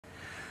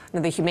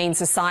The Humane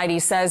Society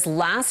says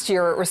last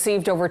year it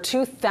received over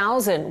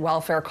 2,000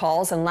 welfare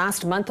calls, and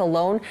last month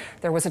alone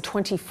there was a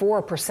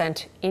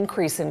 24%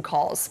 increase in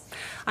calls.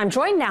 I'm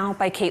joined now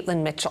by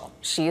Kaitlyn Mitchell.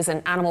 She is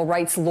an animal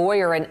rights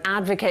lawyer and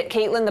advocate.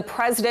 Kaitlyn, the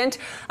president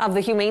of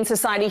the Humane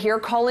Society here,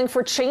 calling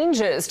for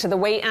changes to the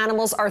way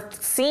animals are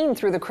seen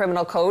through the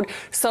criminal code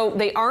so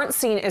they aren't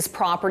seen as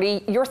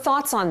property. Your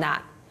thoughts on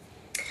that?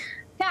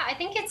 Yeah, I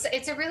think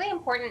it's a really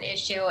important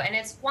issue, and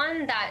it's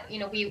one that,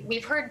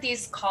 we've heard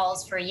these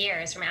calls for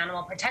years from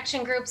animal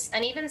protection groups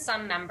and even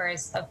some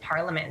members of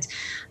parliament.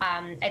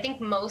 I think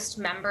most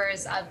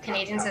members of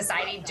Canadian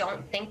society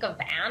don't think of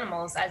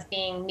animals as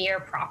being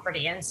mere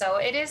property, and so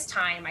it is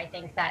time, I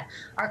think, that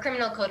our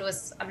criminal code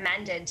was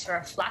amended to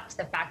reflect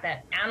the fact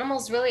that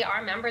animals really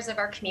are members of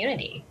our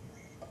community.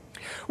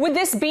 Would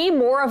this be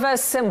more of a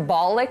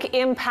symbolic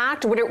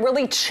impact? Would it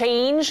really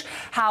change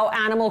how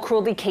animal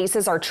cruelty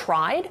cases are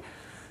tried?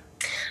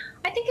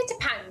 I think it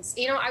depends.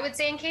 I would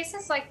say in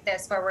cases like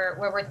this where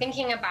we're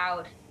thinking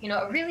about,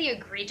 a really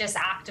egregious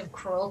act of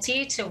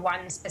cruelty to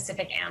one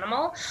specific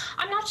animal,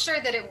 I'm not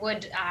sure that it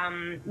would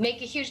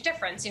make a huge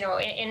difference.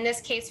 In this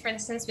case, for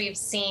instance, we've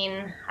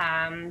seen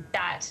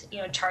that,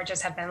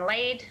 charges have been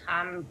laid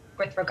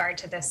with regard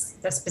to the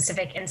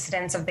specific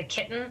incidents of the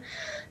kitten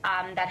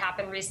that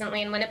happened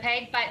recently in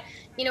Winnipeg. But,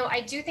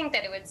 I do think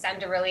that it would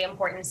send a really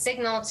important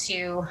signal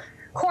to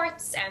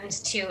courts and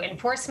to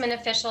enforcement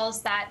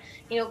officials that,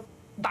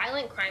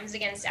 violent crimes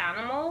against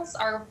animals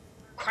are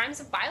crimes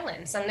of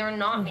violence and they're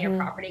not mere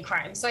property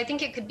crimes. So I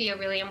think it could be a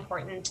really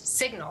important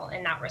signal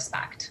in that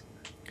respect.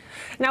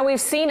 Now, we've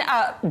seen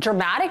a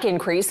dramatic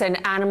increase in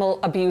animal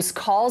abuse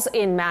calls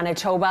in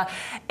Manitoba.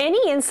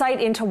 Any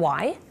insight into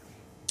why?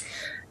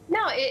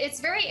 No, it's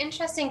very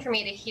interesting for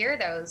me to hear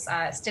those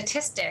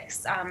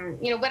statistics.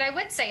 What I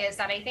would say is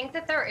that I think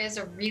that there is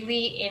a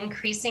really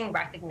increasing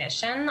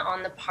recognition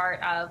on the part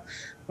of,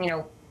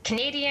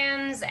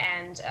 Canadians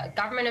and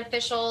government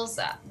officials,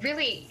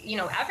 really,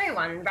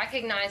 everyone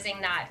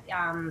recognizing that,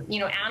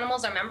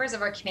 animals are members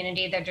of our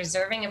community. They're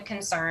deserving of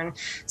concern.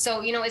 So,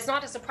 it's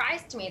not a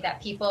surprise to me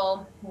that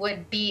people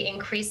would be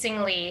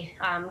increasingly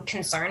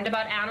concerned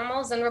about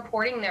animals and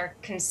reporting their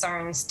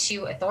concerns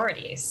to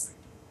authorities.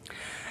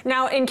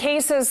 Now, in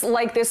cases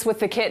like this with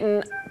the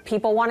kitten,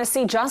 people want to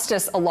see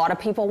justice. A lot of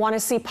people want to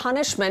see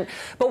punishment.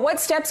 But what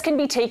steps can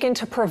be taken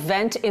to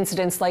prevent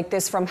incidents like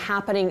this from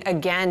happening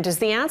again? Does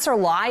the answer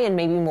lie in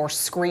maybe more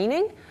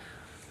screening?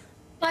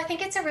 Well, I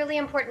think it's a really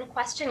important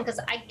question because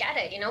I get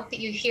it.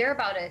 You hear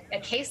about a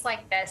case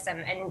like this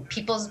and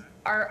people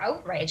are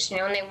outraged,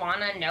 and they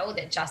want to know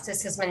that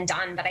justice has been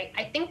done. But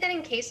I think that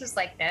in cases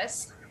like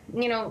this,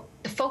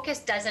 the focus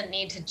doesn't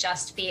need to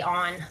just be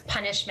on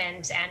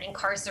punishment and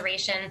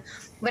incarceration.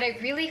 What I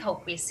really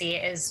hope we see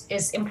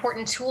is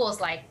important tools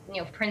like,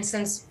 for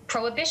instance,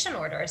 prohibition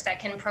orders that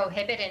can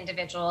prohibit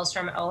individuals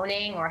from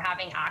owning or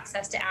having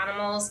access to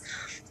animals,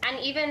 and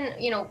even,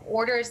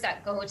 orders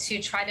that go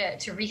to try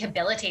to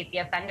rehabilitate the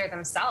offender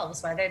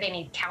themselves, whether they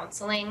need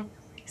counseling,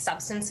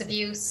 substance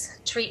abuse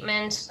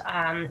treatment,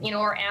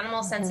 or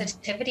animal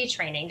sensitivity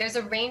training. There's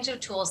a range of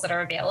tools that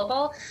are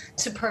available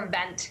to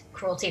prevent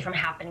cruelty from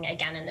happening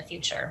again in the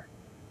future.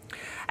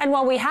 And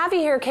while we have you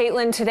here,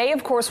 Kaitlyn, today,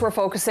 of course, we're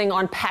focusing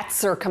on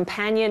pets or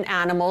companion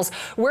animals.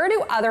 Where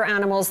do other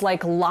animals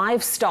like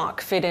livestock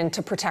fit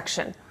into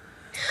protection?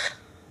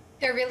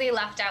 They're really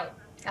left out.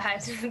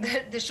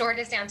 The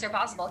shortest answer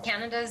possible.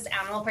 Canada's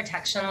animal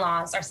protection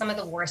laws are some of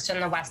the worst in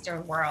the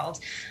Western world.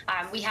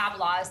 We have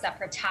laws that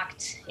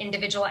protect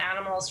individual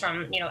animals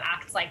from,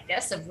 acts like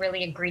this of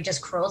really egregious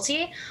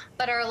cruelty,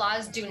 but our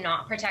laws do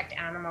not protect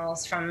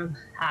animals from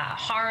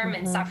harm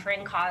and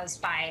suffering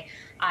caused by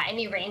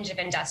any range of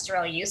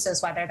industrial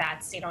uses, whether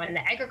that's, in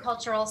the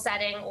agricultural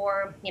setting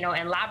or,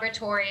 in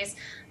laboratories.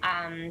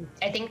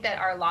 I think that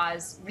our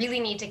laws really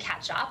need to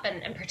catch up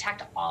and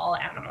protect all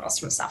animals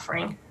from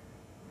suffering.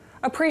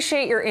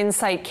 Appreciate your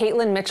insight.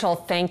 Kaitlyn Mitchell,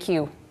 thank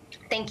you.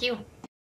 Thank you.